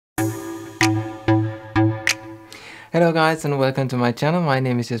Hello guys and welcome to my channel. My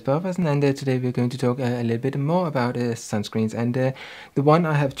name is Jesper and today we're going to talk a little bit more about sunscreens, and the one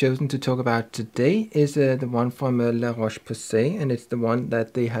I have chosen to talk about today is the one from La Roche-Posay, and it's the one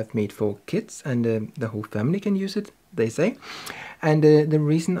that they have made for kids, and the whole family can use it, they say. And the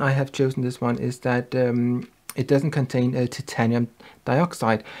reason I have chosen this one is that it doesn't contain titanium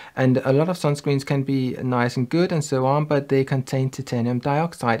dioxide, and a lot of sunscreens can be nice and good and so on, but they contain titanium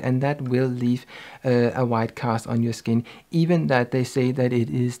dioxide, and that will leave a white cast on your skin, even that they say that it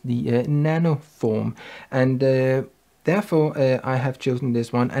is the nano form. And therefore, I have chosen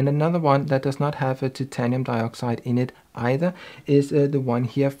this one. And another one that does not have a titanium dioxide in it either is the one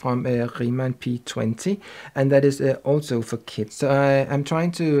here from Riemann P20, and that is also for kids. So I am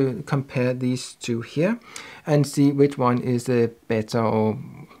trying to compare these two here and see which one is better, or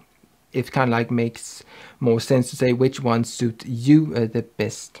if kind of like makes more sense to say which one suits you the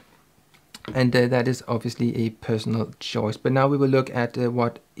best. And that is obviously a personal choice. But now we will look at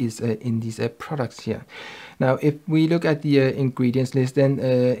what is in these products here. Now, if we look at the ingredients list, then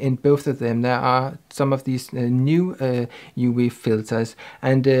in both of them there are some of these new UV filters.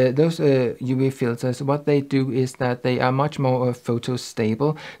 And those UV filters, what they do is that they are much more photo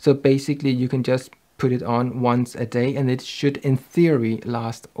stable. So basically you can just put it on once a day and it should in theory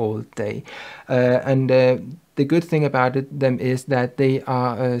last all day. The good thing about them is that they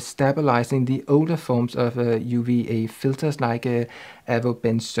are stabilizing the older forms of UVA filters like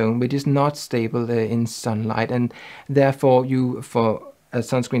avobenzone, which is not stable in sunlight, and therefore for a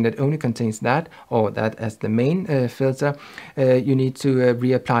sunscreen that only contains that, or that as the main filter, you need to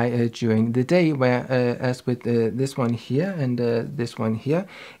reapply during the day, where as with this one here and this one here,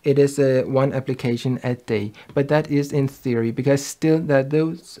 it is one application a day. But that is in theory, because still that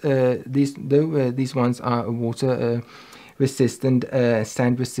these ones are water resistant,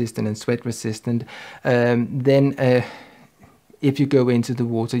 sand resistant and sweat resistant, then if you go into the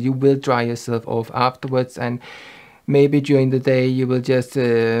water, you will dry yourself off afterwards, and maybe during the day you will just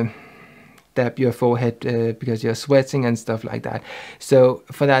dab your forehead because you're sweating and stuff like that. So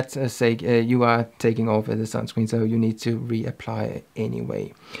for that sake, you are taking off the sunscreen, so you need to reapply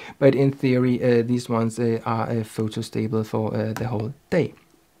anyway. But in theory, these ones are photo stable for the whole day.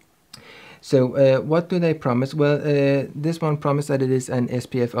 So what do they promise? Well, this one promises that it is an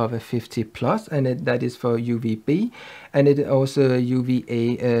SPF of 50 plus, and that is for UVB, and it also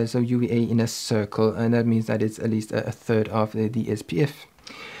UVA, so UVA in a circle, and that means that it's at least a third of the SPF.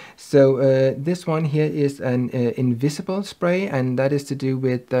 So this one here is an invisible spray, and that is to do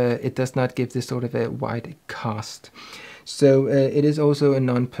with it does not give this sort of a white cast. So it is also a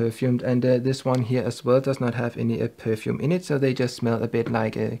non-perfumed, and this one here as well does not have any perfume in it, so they just smell a bit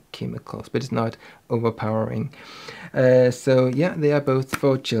like chemicals, but it's not overpowering. So yeah, they are both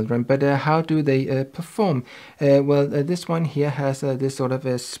for children. But how do they perform? Well, this one here has this sort of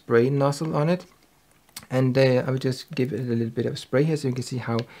a spray nozzle on it, and I will just give it a little bit of spray here so you can see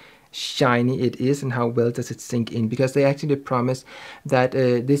how shiny it is and how well does it sink in, because they actually promise that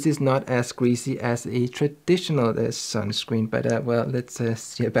this is not as greasy as a traditional sunscreen. But well, let's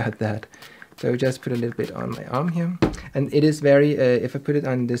see about that. So just put a little bit on my arm here, and it is very if I put it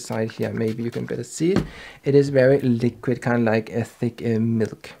on this side here, maybe you can better see it, it is very liquid, kind of like a thick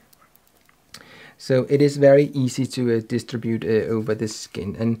milk. So it is very easy to distribute over the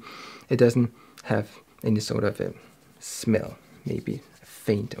skin, and it doesn't have any sort of smell, maybe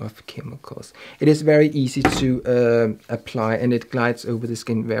faint of chemicals. It is very easy to apply, and it glides over the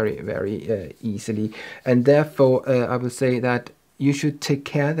skin very easily, and therefore I will say that you should take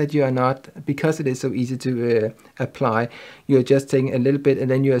care that you are not, because it is so easy to apply, you're just taking a little bit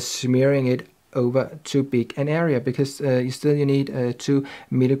and then you are smearing it over too big an area, because you need 2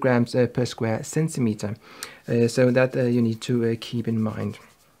 milligrams per square centimeter, so that you need to keep in mind.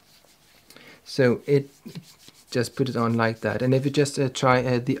 So it just put it on like that, and if you just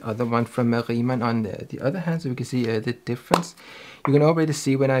try the other one from Riemann on the other hand, so we can see the difference. You can already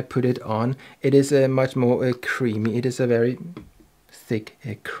see when I put it on, it is much more creamy. It is a very thick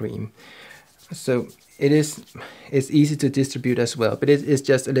cream, so it's easy to distribute as well, but it is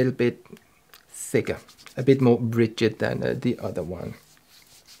just a little bit thicker, a bit more rigid than the other one.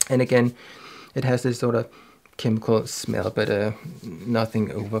 And again, it has this sort of chemical smell, but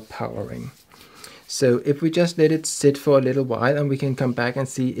nothing overpowering. So if we just let it sit for a little while, and we can come back and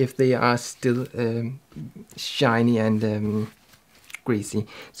see if they are still shiny and greasy.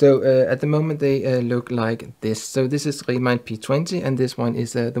 So at the moment they look like this. So this is Riemann P20, and this one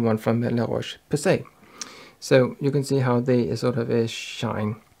is the one from La Roche-Posay. So you can see how they sort of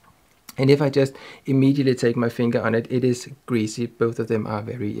shine. And if I just immediately take my finger on it, it is greasy. Both of them are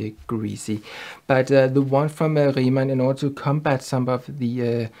very greasy. But the one from Riemann, in order to combat some of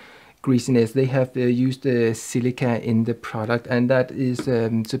the greasiness, they have used silica in the product, and that is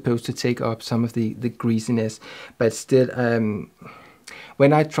supposed to take up some of the greasiness. But still,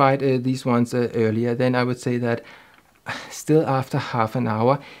 when I tried these ones earlier, then I would say that still after half an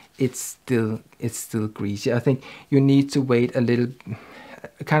hour, it's still greasy. I think you need to wait a little,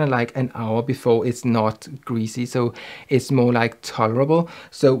 kind of like an hour before it's not greasy, so it's more like tolerable.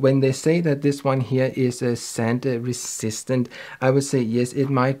 So when they say that this one here is sand resistant, I would say yes, it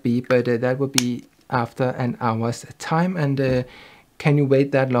might be, but that would be after an hour's time. And can you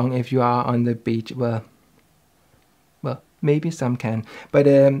wait that long if you are on the beach? Well, maybe some can, but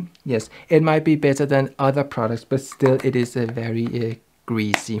yes, it might be better than other products, but still it is very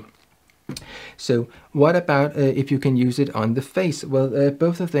greasy. So what about if you can use it on the face? Well,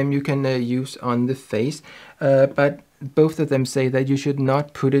 both of them you can use on the face, but both of them say that you should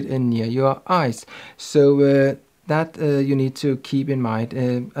not put it near your eyes. So that you need to keep in mind.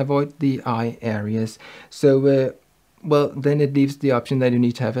 Avoid the eye areas. So well, then it leaves the option that you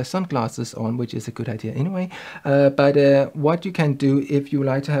need to have sunglasses on, which is a good idea anyway. But what you can do if you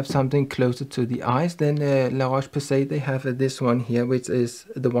like to have something closer to the eyes, then La Roche-Posay, they have this one here, which is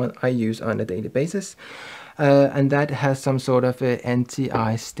the one I use on a daily basis. And that has some sort of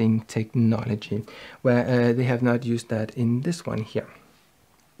anti-eye sting technology, where they have not used that in this one here.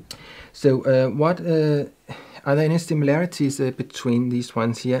 So are there any similarities between these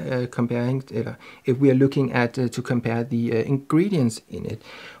ones here, comparing, if we are looking at to compare the ingredients in it?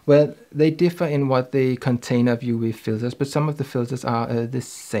 Well, they differ in what they contain of UV filters, but some of the filters are the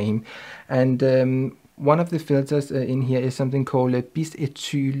same. And one of the filters in here is something called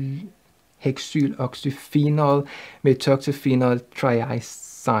bis-ethyl hexyloxyphenol methoxyphenol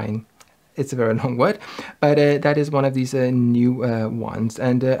triazine. It's a very long word, but that is one of these new ones.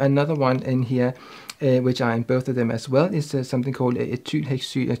 And another one in here, which are in both of them as well, is something called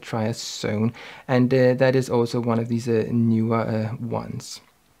ethylhexyltriazone, and that is also one of these newer ones.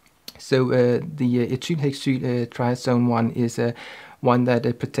 So the ethylhexyltriazone one is one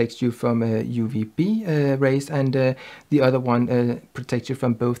that protects you from UVB rays, and the other one protects you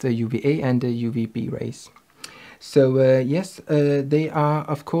from both UVA and UVB rays. So yes, they are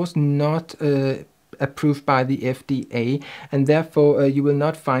of course not approved by the FDA, and therefore you will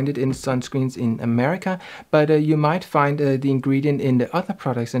not find it in sunscreens in America, but you might find the ingredient in the other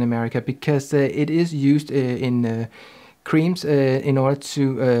products in America, because it is used in creams in order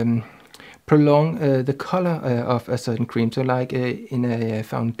to prolong the color of a certain cream, so like in a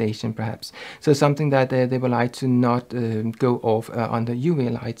foundation perhaps. So something that they would like to not go off under UV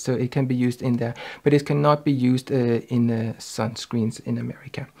light, so it can be used in there, but it cannot be used in sunscreens in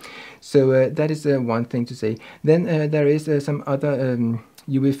America. So that is one thing to say. Then there is some other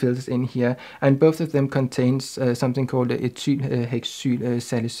UV filters in here, and both of them contains something called ethylhexyl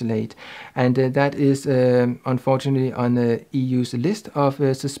salicylate, and that is unfortunately on the EU's list of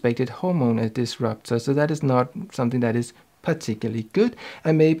suspected hormone disruptors. So that is not something that is particularly good,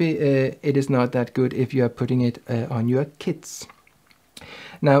 and maybe it is not that good if you are putting it on your kids.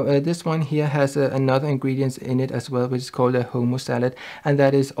 Now this one here has another ingredient in it as well, which is called a homosalate, and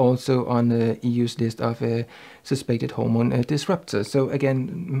that is also on the EU's list of suspected hormone disruptors. So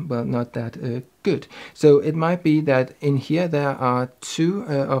again, well, not that good. So it might be that in here there are two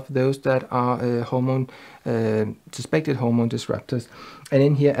of those that are suspected hormone disruptors, and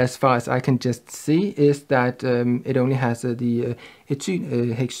in here, as far as I can just see, is that it only has the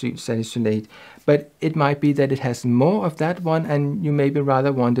ethylhexyl salicylate. But it might be that it has more of that one, and you maybe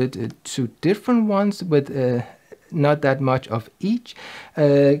rather wanted two different ones with not that much of each,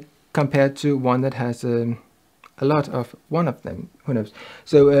 compared to one that has a lot of one of them. Who knows?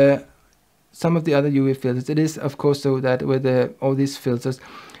 So some of the other UV filters, it is of course so that with all these filters,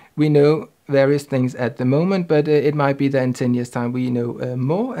 we know various things at the moment, but it might be that in 10 years time we know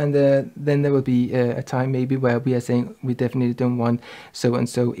more, and then there will be a time maybe where we are saying we definitely don't want so and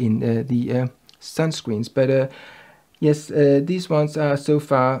so in the sunscreens. But yes, these ones are so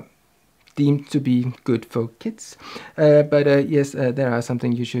far deemed to be good for kids, but yes, there are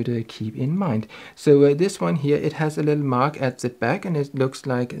something you should keep in mind. So this one here, it has a little mark at the back, and it looks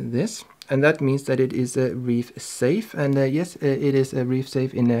like this, and that means that it is reef safe. And yes, it is reef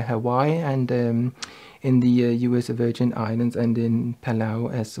safe in Hawaii and in the US Virgin Islands and in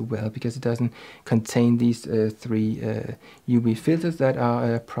Palau as well, because it doesn't contain these three UV filters that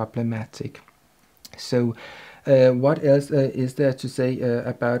are problematic. So what else is there to say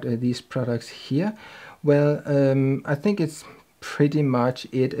about these products here? Well, I think it's pretty much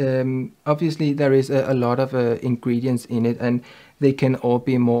it. Obviously there is a lot of ingredients in it, and they can all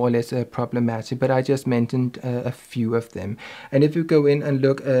be more or less problematic, but I just mentioned a few of them. And if you go in and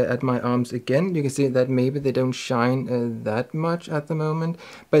look at my arms again, you can see that maybe they don't shine that much at the moment,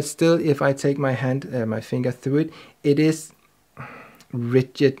 but still, if I take my hand, my finger through it, it is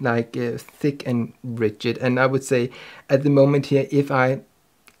rigid, like thick and rigid. And I would say at the moment here, if I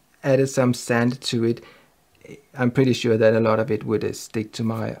added some sand to it, I'm pretty sure that a lot of it would stick to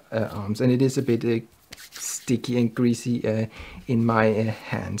my arms, and it is a bit sticky and greasy in my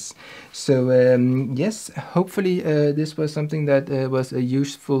hands. So yes, hopefully this was something that was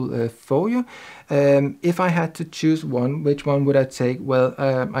useful for you. If I had to choose one, which one would I take? Well,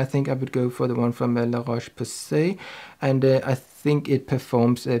 I think I would go for the one from La Roche-Posay, and I think it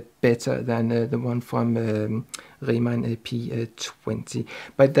performs better than the one from Riemann P20.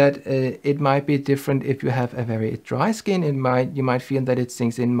 But that it might be different if you have a very dry skin. You might feel that it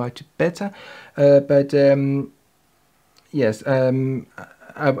sinks in much better. But yes,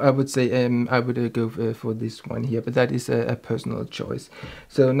 I would say I would go for this one here, but that is a personal choice.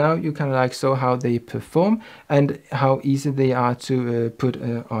 So now you kind of like saw how they perform and how easy they are to put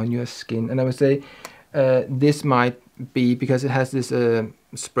on your skin. And I would say this might be, because it has this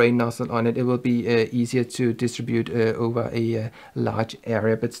spray nozzle on it, it will be easier to distribute over a large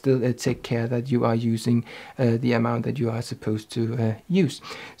area, but still take care that you are using the amount that you are supposed to use.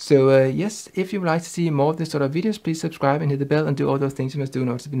 So yes, if you would like to see more of this sort of videos, please subscribe and hit the bell and do all those things you must do in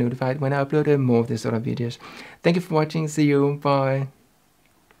order to be notified when I upload more of this sort of videos. Thank you for watching. See you. Bye.